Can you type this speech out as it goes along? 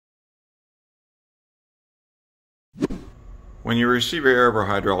When you receive your Air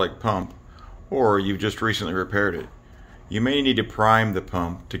hydraulic pump, or you've just recently repaired it, you may need to prime the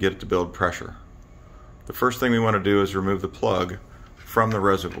pump to get it to build pressure. The first thing we want to do is remove the plug from the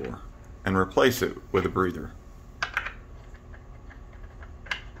reservoir and replace it with a breather.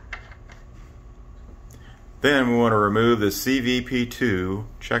 Then we want to remove the CVP2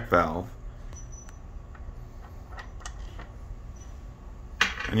 check valve,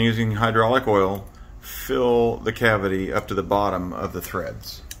 and using hydraulic oil, fill the cavity up to the bottom of the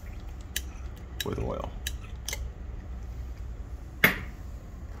threads with oil.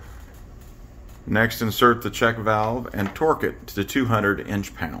 Next, insert the check valve and torque it to 200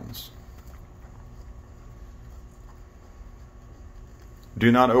 inch-pounds.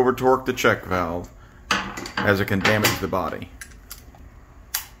 Do not over-torque the check valve, as it can damage the body.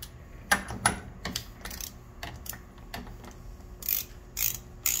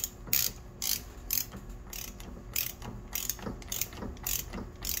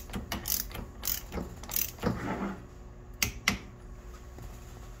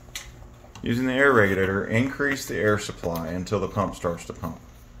 Using the air regulator, increase the air supply until the pump starts to pump.